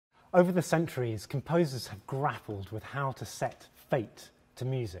Over the centuries, composers have grappled with how to set fate to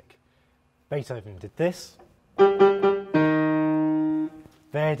music. Beethoven did this.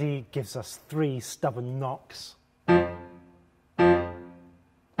 Verdi gives us 3 stubborn knocks.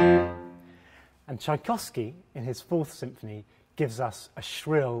 And Tchaikovsky, in his 4th symphony, gives us a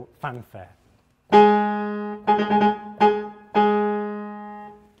shrill fanfare.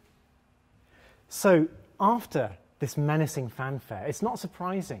 So, after this menacing fanfare, it's not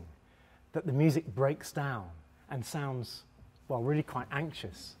surprising that the music breaks down and sounds, well, really quite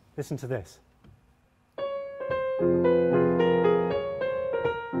anxious. Listen to this.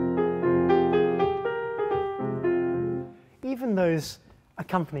 Even those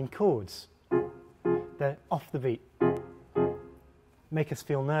accompanying chords, they're off the beat, make us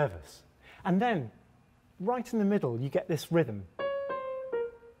feel nervous. And then, right in the middle, you get this rhythm,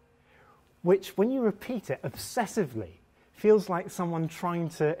 which, when you repeat it obsessively, feels like someone trying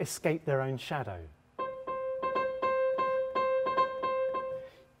to escape their own shadow.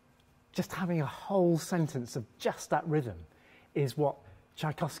 Just having a whole sentence of just that rhythm is what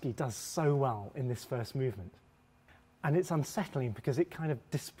Tchaikovsky does so well in this first movement. And it's unsettling because it kind of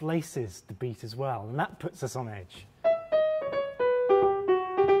displaces the beat as well, and that puts us on edge.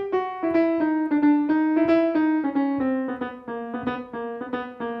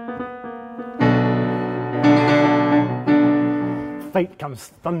 Fate comes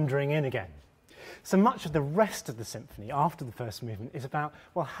thundering in again. So much of the rest of the symphony after the first movement is about,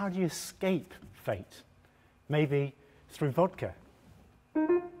 well, how do you escape fate? Maybe through vodka.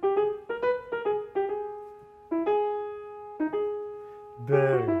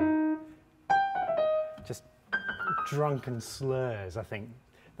 Boom. Just drunken slurs, I think.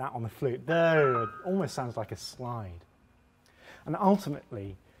 That on the flute. There, it almost sounds like a slide. And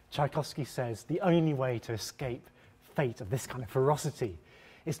ultimately, Tchaikovsky says the only way to escape fate of this kind of ferocity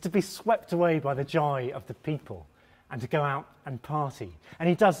is to be swept away by the joy of the people and to go out and party. And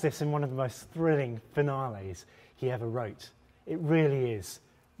he does this in one of the most thrilling finales he ever wrote. It really is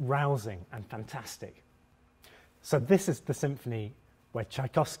rousing and fantastic. So this is the symphony where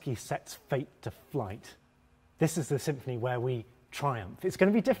Tchaikovsky sets fate to flight. This is the symphony where we triumph. It's going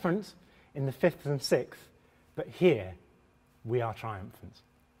to be different in the 5th and 6th, but here we are triumphant.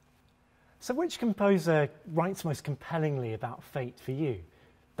 So which composer writes most compellingly about fate for you?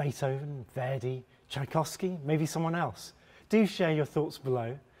 Beethoven, Verdi, Tchaikovsky, maybe someone else? Do share your thoughts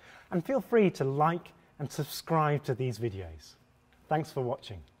below, and feel free to like and subscribe to these videos. Thanks for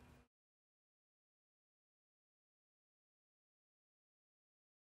watching.